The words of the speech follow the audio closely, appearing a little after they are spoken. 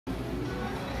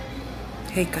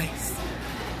Hey guys,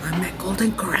 I'm at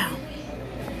Engorden Corral.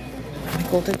 I'm at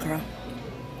Engorden Corral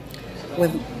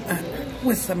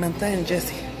with Samantha and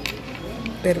Jesse.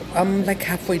 But I'm like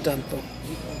halfway done though.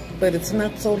 But it's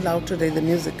not so loud today, the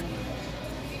music.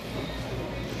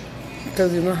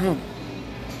 Because you know how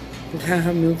we can't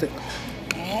have music.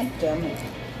 God damn it.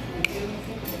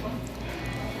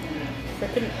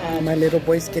 Freaking My little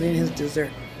boy's getting his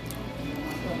dessert.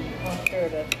 Oh, there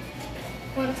it is.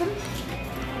 Want some?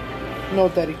 No,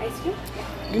 Daddy. Ice cream?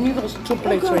 Give me those 2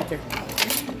 plates right there.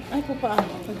 Ay, Papa.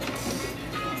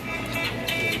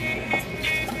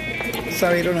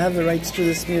 Sorry, I don't have the rights to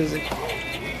this music.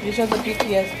 These are the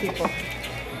BTS people.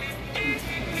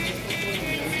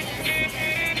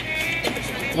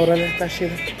 Órale, está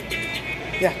chido.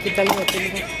 Ya, quítalo de aquí,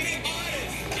 mijo.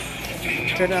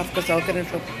 Turn it off because I'll get in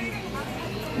trouble.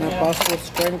 My boss will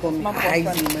strangle me. Ay,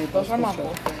 my boss will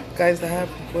strangle. Guys, I have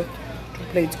 2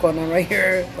 plates going on right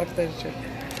here. Fuck that shit.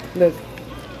 Look.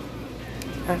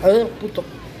 Oh, puto.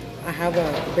 I have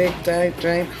a big,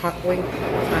 giant hot wing.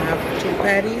 I have 2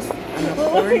 patties and a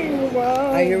corn.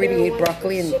 I already ate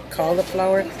broccoli and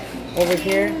cauliflower. Over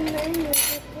here,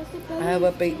 I have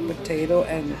a baked potato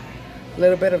and a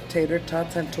little bit of tater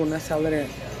tots and tuna salad and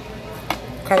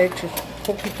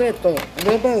poquito de todo. A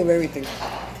little bit of everything.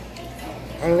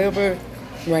 A little bit.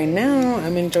 Right now,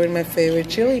 I'm enjoying my favorite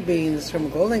chili beans from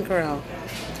Engorden Corral.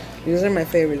 These are my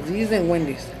favorites. These and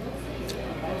Wendy's.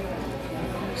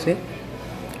 See?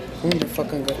 They're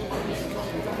fucking good.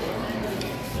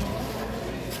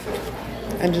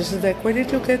 And just is like, where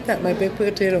did you get that? My baked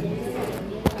potato.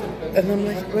 And I'm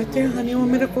like, right there, honey. You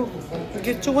want me to go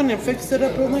get you one and fix it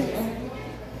up? I'm like,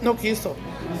 no quiso.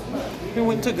 He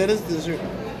went to get his dessert.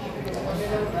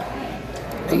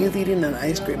 He's eating an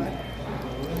ice cream.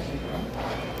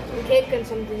 Cake and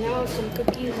something else, some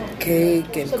cookies.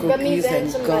 Cake and cookies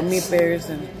and gummy bears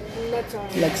and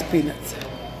likes peanuts.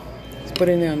 He's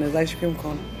putting it on his ice cream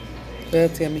cone.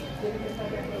 That's yummy.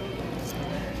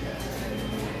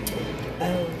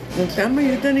 Sam, are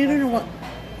you done eating or what?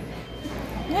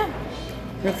 Yeah.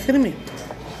 You're kidding me.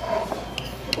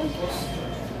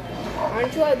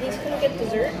 Aren't you at least gonna get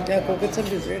dessert? Yeah, go get some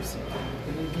desserts.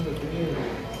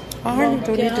 I hardly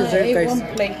don't eat dessert, guys.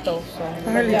 One plate though, so.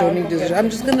 I hardly don't eat dessert. I'm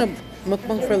just gonna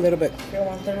mukbang for a little bit. You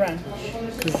want the ranch?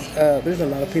 Because there's a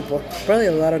lot of people. Probably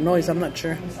a lot of noise, I'm not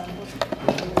sure.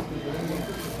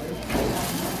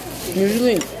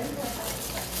 Usually,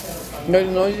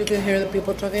 there's noise, you can hear the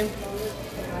people talking.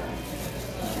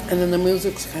 And then the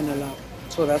music's kind of loud.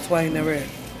 So that's why I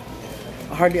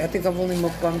think I've only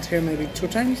mukbanged here maybe 2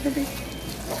 times, maybe.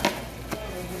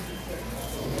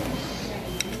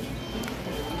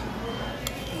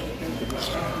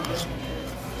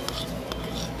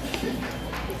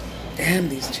 Damn,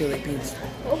 these chili beans.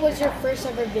 What was your first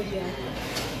ever video?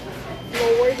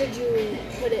 Well, where did you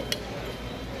put it?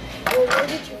 Well, where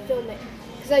did you film it?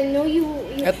 Because I know you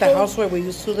at the house where we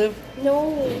used to live?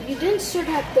 No, you didn't start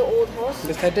at the old house.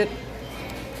 Yes, I did.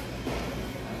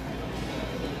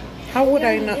 How would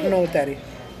I not know, Daddy?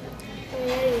 Oh,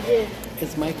 yeah, you did.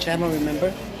 It's my channel,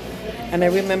 remember? And I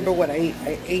remember what I ate.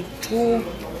 I ate 2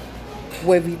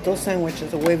 huevito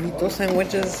sandwiches. The huevito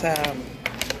sandwiches,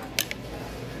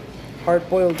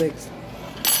 hard-boiled eggs.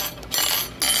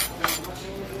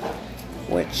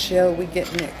 What shall we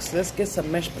get next? Let's get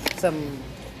some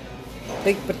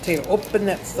baked potato. Open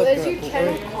that sucker up. What is your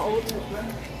channel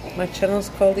called? My channel's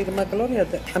called Ida Magaloria.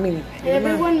 And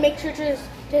everyone make sure to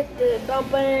hit the bell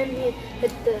button,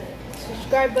 hit the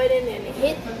subscribe button, and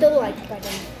hit the like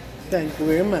button. Thank you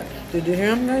very much. Did you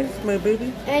hear him, guys? My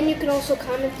baby? And you can also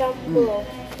comment down below.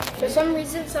 For some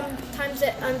reason, sometimes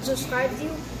it unsubscribes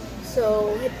you.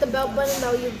 So hit the bell button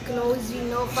so you can always be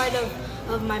notified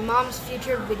of my mom's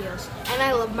future videos. And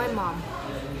I love my mom.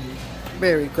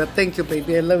 Very good. Thank you,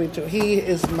 baby. I love you too. He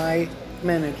is my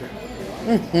manager.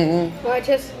 Well, I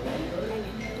just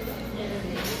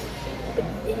put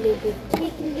a little bit of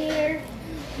cake in there.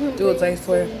 Dudes, I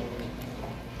swear.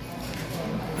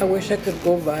 I wish I could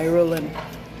go viral and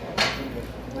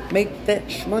make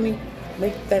that money.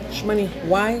 Make that money.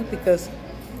 Why? Because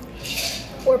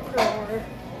Or per hour.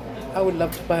 I would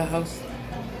love to buy a house.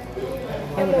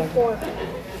 And we're poor.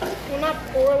 We're not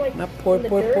poor like Not poor, in the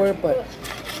poor, dirt, poor, but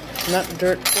not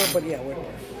dirt poor, but yeah, we're poor.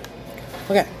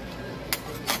 Okay.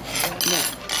 Now,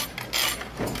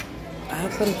 I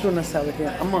have some tuna salad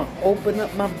here. I'm gonna open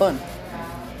up my bun.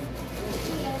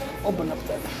 Open up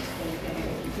that.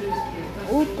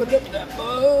 Open up that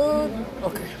bun.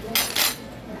 Okay.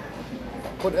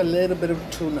 Put a little bit of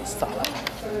tuna salad.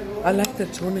 I like the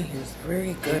tuna here. It's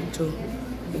very good too.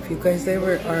 If you guys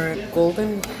ever are at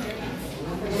Engorden,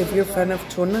 if you're a fan of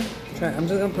tuna, try. I'm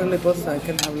just gonna put lip gloss so I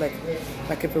can have like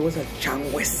if it was a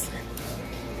changuis.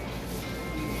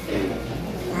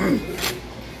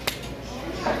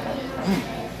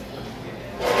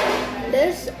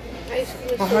 This ice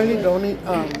cream is I hardly don't eat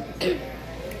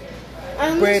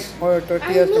bread or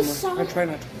tortillas no more. I try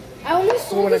not to. I only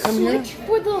saw when I the come here, switch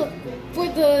for the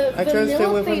I try to stay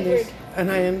away vanilla from flavored. this,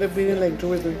 and I end up eating like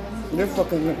 2 or 3. They're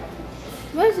fucking good.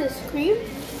 What is this, cream?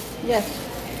 Yes.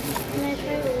 Can I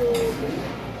try a little bit?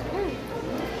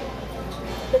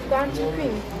 It's gone to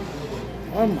cream.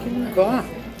 Oh my god.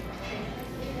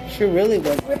 She really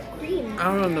was. Whipped cream. I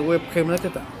don't know the whipped cream. Look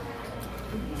at that.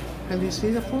 Have you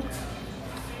seen the food?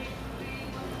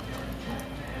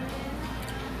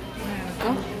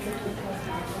 Oh.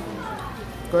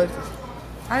 Gorgeous.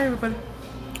 Hi, everybody.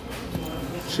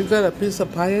 She got a piece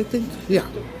of pie, I think. Yeah.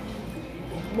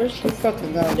 Where's she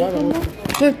fucking got a lot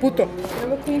of Hey, puto. You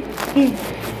have a clean? You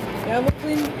have a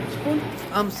clean spoon?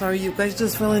 I'm sorry, you guys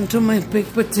just fell into my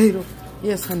baked potato.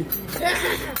 Yes, honey.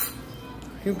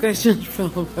 You guys just fell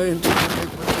into my baked potato.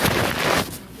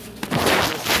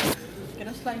 Get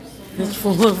a slice. It's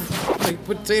full of baked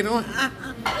potato.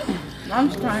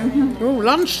 Lunchtime. Oh,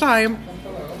 lunchtime.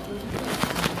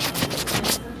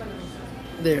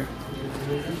 There.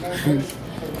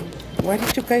 Why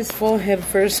did you guys fall head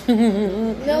first?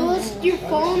 No, it's your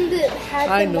phone that had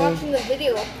I them know. watching the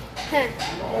video.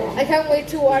 I can't wait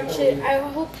to watch it. I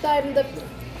hope that I'm the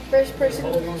first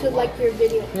person to like your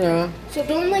video. Yeah. So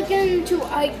don't like it until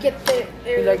I get the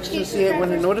He likes to see it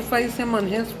when it notifies him on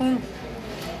his phone.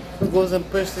 He goes and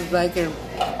presses like and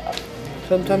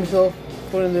sometimes he'll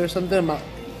put in there something about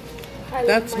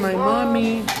that's my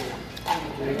mommy.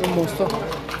 Almost.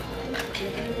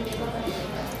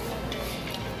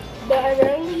 But I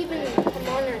rarely even come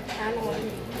on her channel.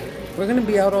 We're gonna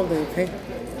be out all day, okay?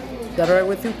 Is that alright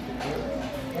with you?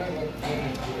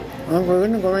 We're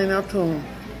gonna go right now to.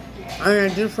 I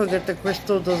did forget the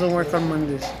Crystal doesn't work on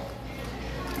Mondays.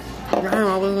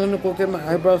 I was gonna go get my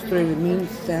eyebrows straightened. It means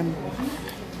Sam.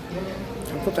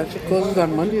 I forgot she closes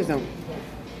on Mondays now.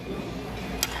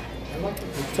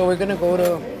 So we're gonna go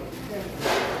to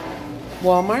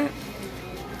Walmart.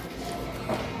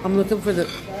 I'm looking for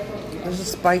there's a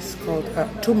spice called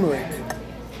turmeric.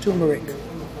 Turmeric.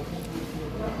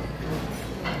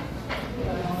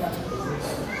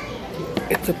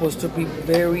 It's supposed to be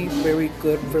very, very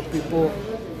good for people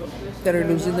that are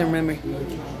losing their memory.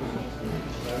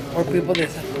 Or people that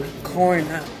have corn.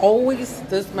 Always,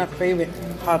 this is my favorite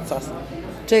hot sauce.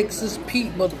 Texas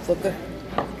Pete, motherfucker.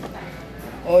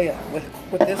 Oh yeah,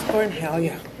 with this corn, hell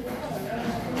yeah.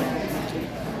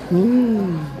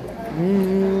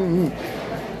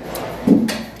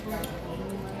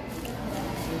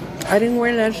 I didn't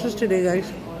wear lashes today,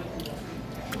 guys.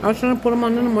 I was trying to put them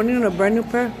on in the morning in a brand new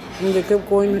pair, and they kept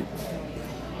going.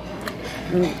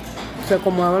 Se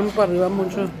acomodaban para arriba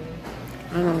mucho.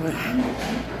 I don't know.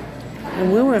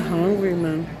 And we were hungry,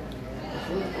 man.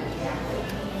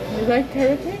 You like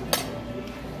carrot cake?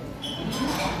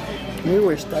 We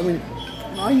were starving.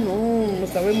 Ay, no, me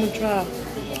sabe mucho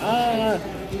a...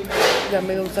 ya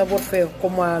me dio un sabor feo,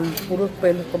 como a puros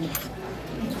pelos, como...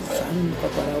 Santo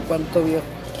parado, cuánto viejo.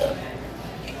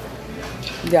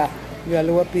 Ya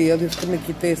le voy a pedir a Dios que me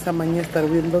quite esa maña de estar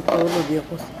viendo todos los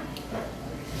viejos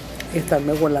y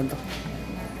estarme volando.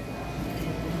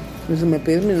 Y si me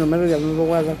pides mi número, ya no lo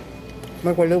voy a dar.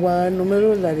 Me acuerdo, voy a dar el número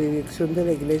de la dirección de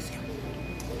la iglesia.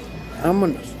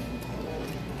 Vámonos.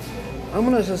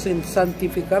 Vámonos a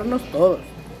santificarnos todos.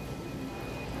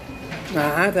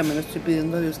 También estoy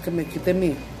pidiendo a Dios que me quite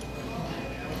mi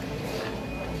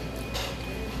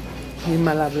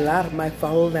mal hablar, my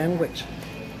foul language.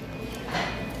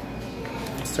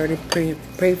 Started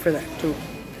pray for that too.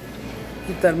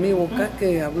 Quitar mi boca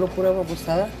que hablo pura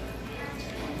babosada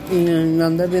y no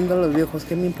andar viendo a los viejos,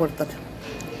 ¿qué me importa?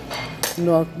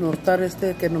 No estar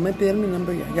que no me piden mi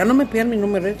número ya no me piden mi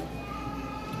número.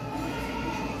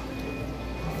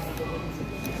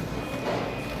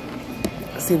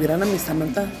 Si vieran a mi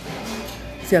Samantha,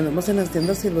 si andamos en las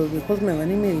tiendas y los viejos me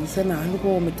van y me dicen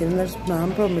algo, me quieren dar nada,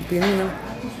 pero me piden nada.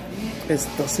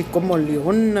 Esto así como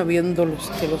leona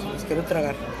viéndolos, que los quiero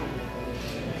tragar.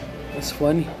 It's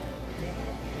funny.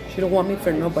 She don't want me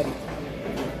for nobody.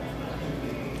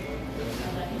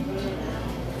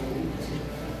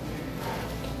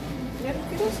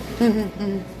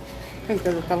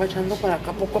 Que lo estaba echando para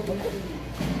acá poco a poco.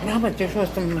 Déjame echar eso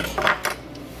esto.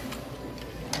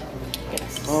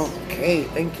 Okay,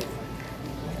 thank you.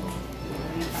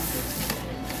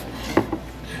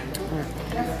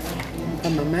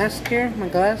 Got my mask here, my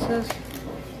glasses.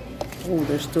 Oh,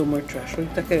 there's still more trash.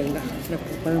 Ahorita que le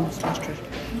ponemos más trash.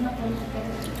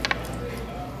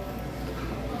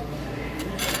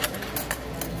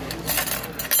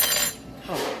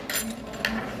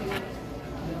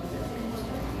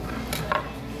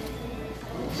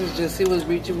 because Jesse was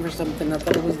reaching for something. I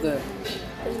thought it was the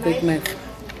steak knife.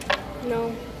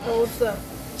 No, that was the...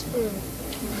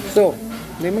 So,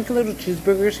 they make little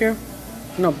cheeseburgers here.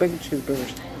 No, big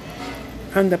cheeseburgers.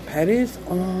 And the patties,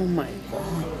 oh my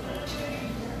god.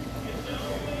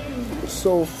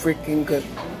 So freaking good.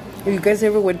 If you guys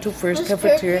ever went to First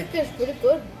Cafeteria... This cake is pretty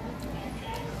good.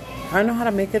 I know how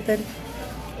to make it, Daddy.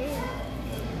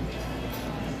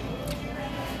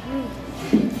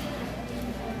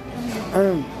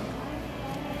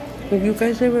 If you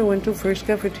guys ever went to First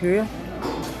Cafeteria,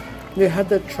 they had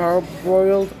the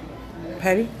charbroiled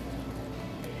patty,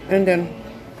 and then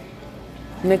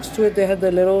next to it they had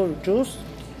the little juice,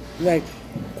 like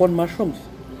con mushrooms.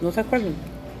 ¿No se acuerdan?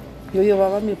 Yo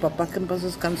llevaba a mi papá, que en paz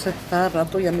descanse, cada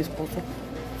rato, y a mi esposo.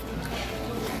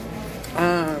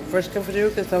 First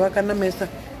Cafeteria, que estaba acá en la mesa.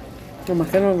 Nomás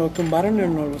que nos lo tumbaron y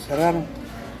nos lo cerraron.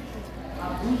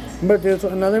 But there's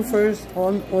another First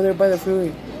on over there by the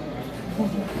freeway.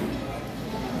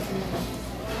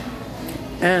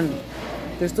 And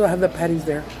they still have the patties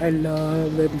there. I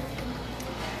love them.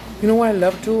 You know what I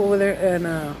love too over there?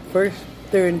 And First,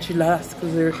 they're enchiladas,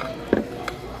 because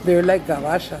they're like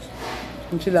gabachas.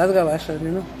 Enchiladas gabachas,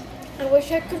 you know? I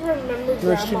wish I could remember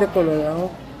No es chile colorado.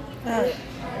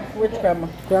 Which grandma?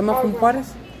 Grandma from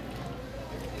Juarez?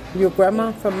 Your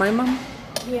grandma from my mom?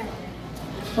 Yeah.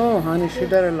 Oh, honey, she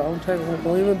died a long time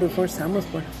ago, even before Sam was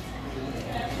born.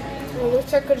 I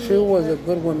wish I could She was a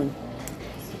good woman.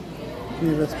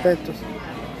 Mis respetos.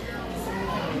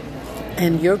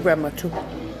 And your grandma too.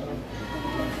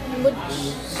 Which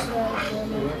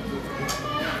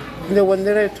The one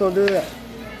that I told you that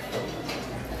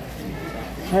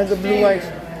had the blue eyes.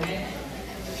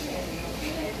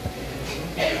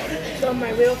 So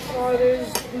my real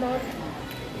father's mom.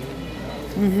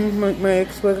 My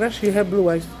ex-suegra, she had blue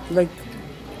eyes. Like,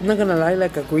 I'm not gonna lie,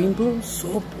 like a green blue.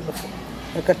 So beautiful.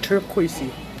 Like a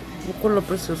turquoisey. Un color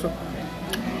precioso.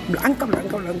 Blanca,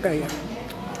 blanca, blanca, yeah.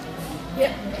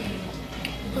 Yeah.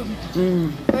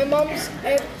 My mom's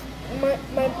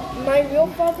my real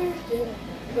father didn't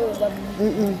really love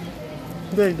me.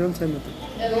 Daddy, don't say nothing.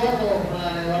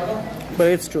 But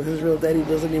it's true, his real daddy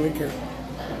doesn't even care.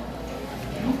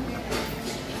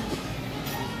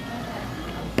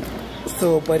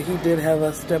 So, but he did have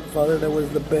a stepfather that was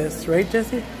the best, right,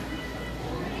 Jesse?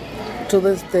 To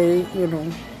this day, you know,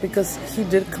 because he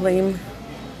did claim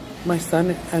my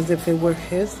son as if it were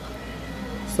his.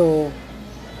 So,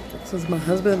 since my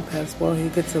husband passed, well, he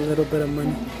gets a little bit of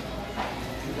money.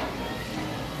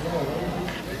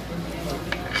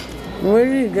 Where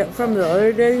did you get from the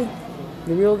other daddy?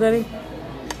 The real daddy?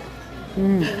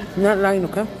 Not lying,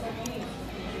 okay?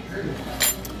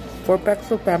 4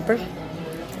 packs of Pampers,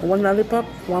 1 lollipop,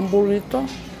 1 burrito,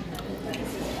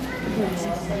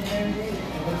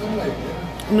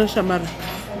 una chamarra.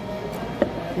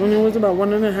 When it was about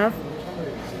 1.5,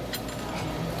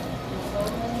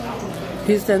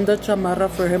 he sent the chamarra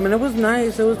for him, and it was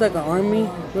nice. It was like an army,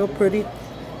 real pretty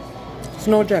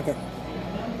snow jacket.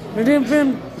 It didn't fit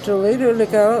him till later.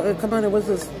 Like, come on, it was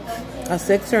a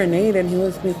 6 or an 8, and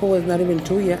Mijo was not even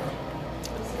 2 yet.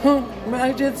 But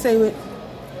I did save it.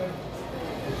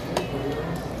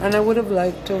 And I would have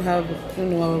liked to have, you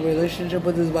know, a relationship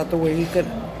with his vato where he could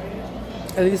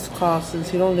at least call, since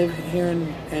he don't live here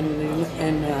in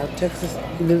Texas.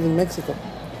 He lives in Mexico,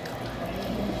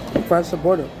 across the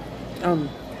border.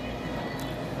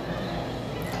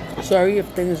 Sorry if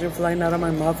things are flying out of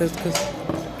my mouth. It's because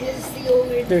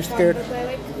they're scared.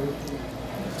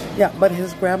 Yeah, but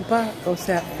his grandpa, o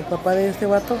sea, el papá de este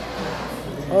vato,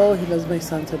 oh, he loves my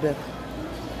son to death.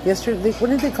 Yesterday, when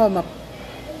did they call him up?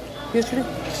 Yesterday?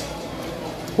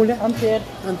 Julia? Antier.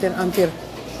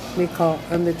 They call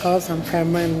us on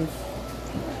camera, and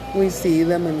we see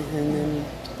them, and then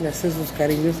le hace sus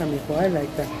cariños a mi hijo. I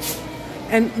like that.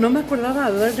 And no me acordaba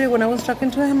the other day when I was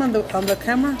talking to him on the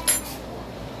camera,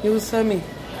 he was telling me,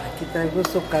 aquí traigo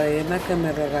su cadena que me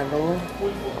regaló.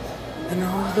 And I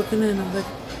was looking at it and I was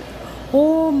like,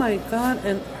 oh my God.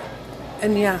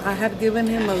 And yeah, I had given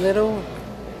him a little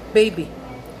baby,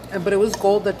 but it was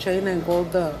gold, the chain, and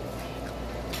gold, the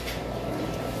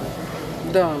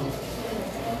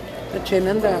chain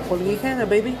and the colguija, the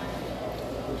baby.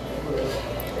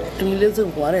 And he lives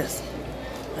in Juarez.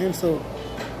 And so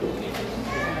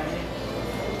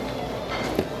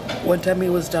one time he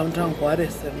was downtown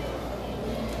Juarez, and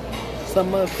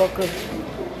some motherfucker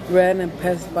ran and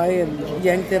passed by and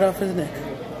yanked it off his neck.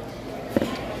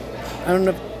 I don't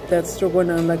know if that's still going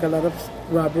on, like a lot of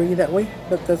robbery that way,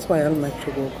 but that's why I don't like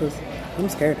to go, because I'm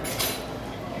scared.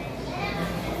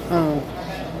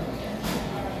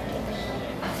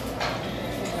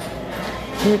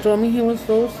 He told me he was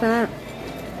so sad.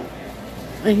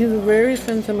 And he's very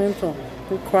sentimental.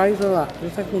 He cries a lot,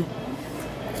 just like me.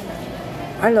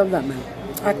 I love that man.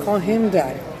 I call him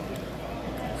Dad.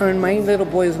 And my little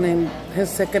boy's name, his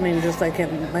second name, just like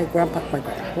him, my grandpa,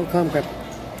 we'll call him Grandpa.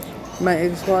 My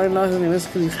ex-father-in-law, his name is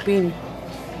Crispin.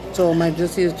 So my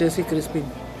Jessie is Jessie Crispin.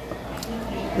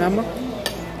 Remember?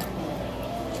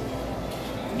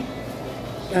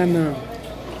 And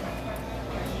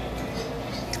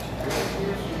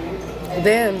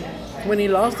then, when he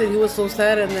lost it, he was so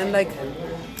sad. And then, like,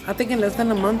 I think in less than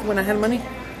a month, when I had money,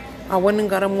 I went and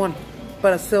got him one,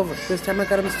 but a silver. This time I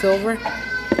got him silver.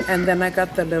 And then I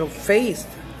got the little face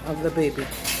of the baby.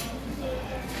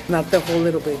 Not the whole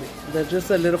little baby. They're just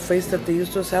a little face that they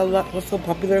used to sell a lot. Was so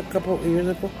popular a couple of years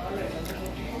ago.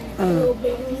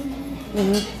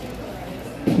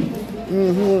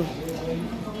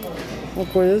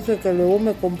 Acuérdense que luego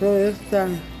me compró esta.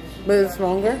 But it's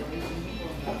longer.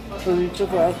 So you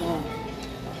took that one.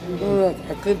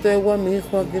 Aquí tengo a mi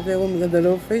hijo. Aquí tengo the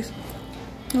little face.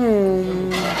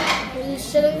 You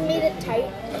should have made it tight.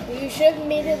 You should have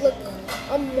made it look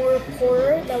more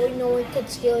poorer. That way no one could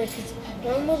steal it. Because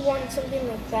no one would want something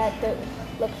like that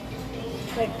looked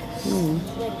like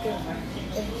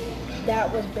if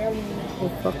that was barely. Oh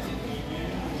fuck.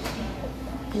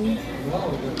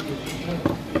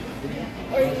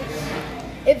 Or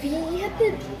if he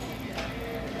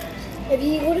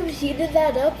would have heated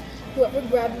that up, whoever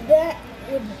grabbed that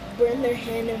would burn their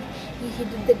hand if he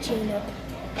heated the chain up.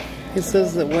 It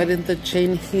says that why didn't the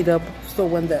chain heat up so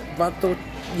when that vato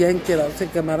yanked it out se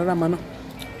quemara la mano?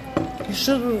 You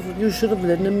should have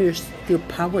lent him your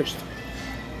powers.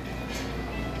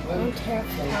 I don't have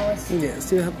powers.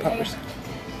 Yes, you have powers.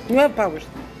 You have powers.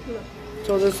 No.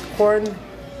 So this corn,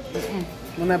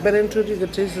 when I bit into it, you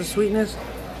could taste the sweetness.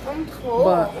 I'm full.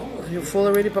 But you're full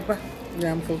already, Papa?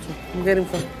 Yeah, I'm full too. I'm getting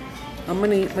full. I'm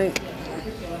gonna eat, mate.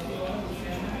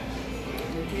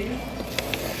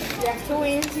 You have to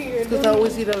wait until you're Because I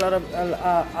always eat a lot of,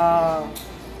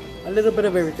 a little bit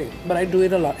of everything. But I do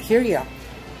eat a lot. Here, yeah.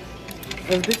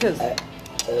 It's because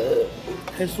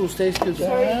Jesus tastes good.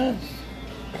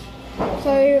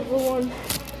 Sorry, everyone.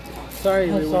 Sorry,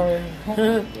 everyone.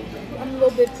 I'm a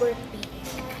little bit burpy.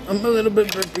 I'm a little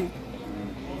bit burpy.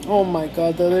 Oh my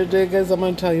God, the other day, guys, I'm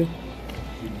gonna tell you.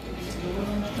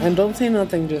 And don't say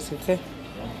nothing, Jesse, okay?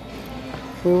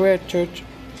 We were at church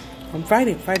on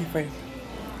Friday. It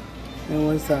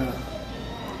was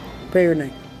prayer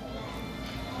night.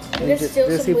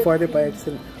 Jesse farted by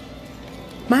accident.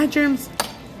 My germs.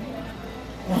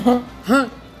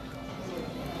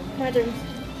 My germs.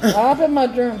 Stop it, my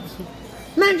germs.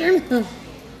 My germs. Oh,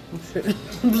 shit.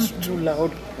 This is too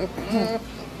loud.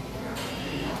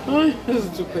 Oh, this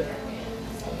is stupid.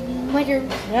 My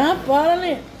germs. Ya,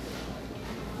 párale.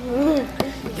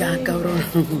 Ya, cabrón.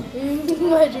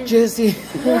 My germs. Jesse.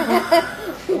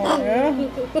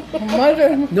 My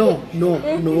germs. No,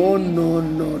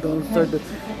 don't start this.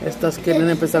 Estas quieren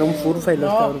empezar un food fight,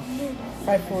 los cabros.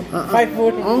 Fight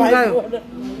food.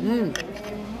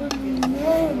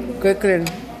 ¿Qué creen?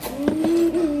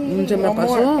 Se me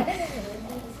pasó.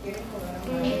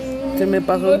 Se me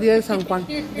pasó el día de San Juan.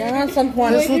 Ya, San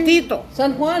Juan. Jesúsito.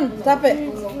 San Juan, stop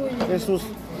it. Jesús.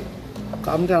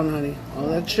 Calm down, honey. All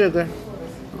that sugar.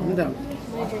 Calm down.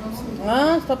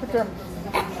 Stop it, germs.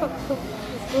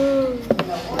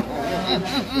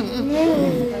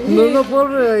 No lo puedo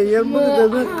reír porque tiene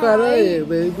una cara de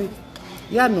baby.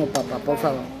 Ya no, papá, por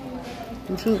favor.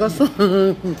 Un chingazo.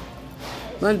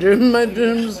 My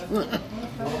dreams.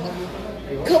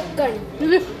 Coke gun.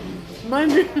 My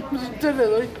dreams. Te le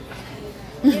doy.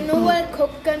 You know what a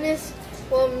Coke gun is?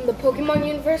 Well, in the Pokemon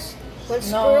universe, when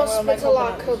Squirrel spits a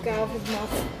lot of Coke out of his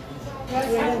mouth. That's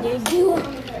what they do.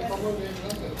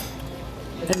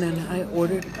 And then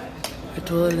I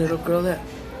told a little girl that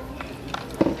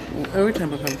every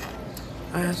time I come,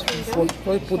 I ask her for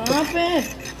 4 puto. Stop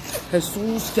it.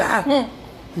 Jesús, ya.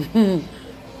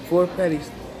 4 patties.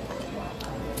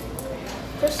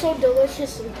 They're so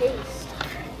delicious in taste.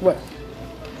 What?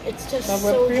 It's just That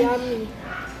so whipped cream? yummy.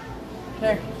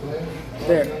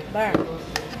 There.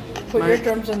 Put your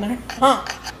germs in there.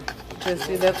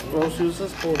 Jesse, that's gross. Use a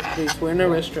spoon, please. We're in a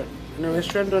restaurant. In a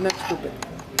restaurant, don't act stupid.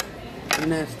 You're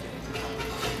nasty.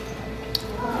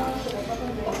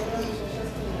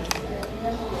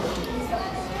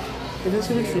 ¿Qué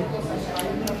es eso?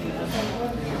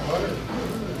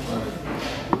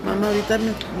 Mamá, ahorita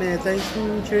me traes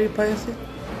un cherry pie así.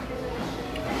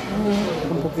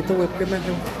 Con poquito whipped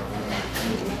cream.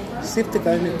 See if te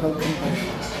cae en el pumpkin pie.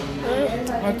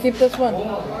 I'll keep this one.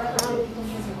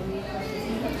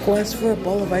 Go ask for a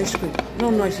bowl of ice cream.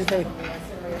 No, I should tell you.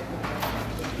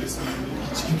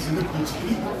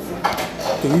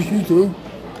 Cuchillo.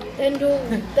 Then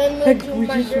we'll do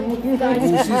my grandma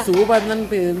guys. Cuchillo, andan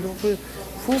pidiendo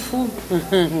fufu.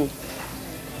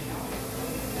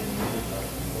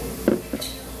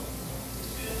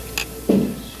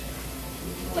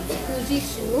 What's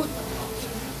kuzisu?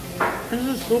 This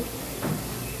is soup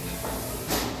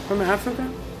from Africa.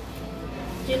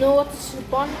 Do you know what the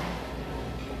soup on?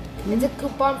 It's a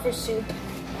coupon for soup.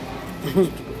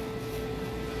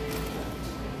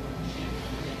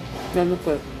 ¿Dónde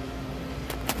fue?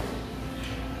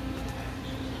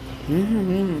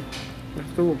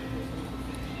 Estuvo.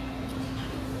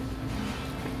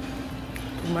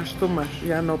 Too much.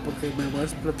 Ya no, porque me voy a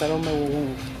explotar on my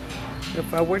womb.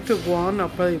 If I were to go on, I'll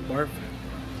probably barf.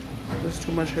 There's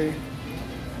too much here.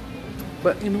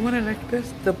 But you know what I like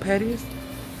best? The patties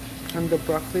and the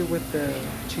broccoli with the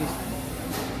cheese.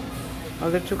 I'll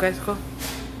let you guys go.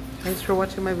 Thanks for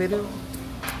watching my video.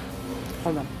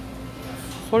 Hold on.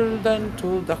 Hold on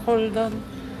to the hold on.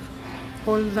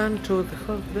 Hold on to the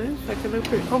hold on.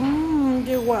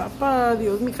 Qué guapa.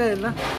 Dios, Micaela.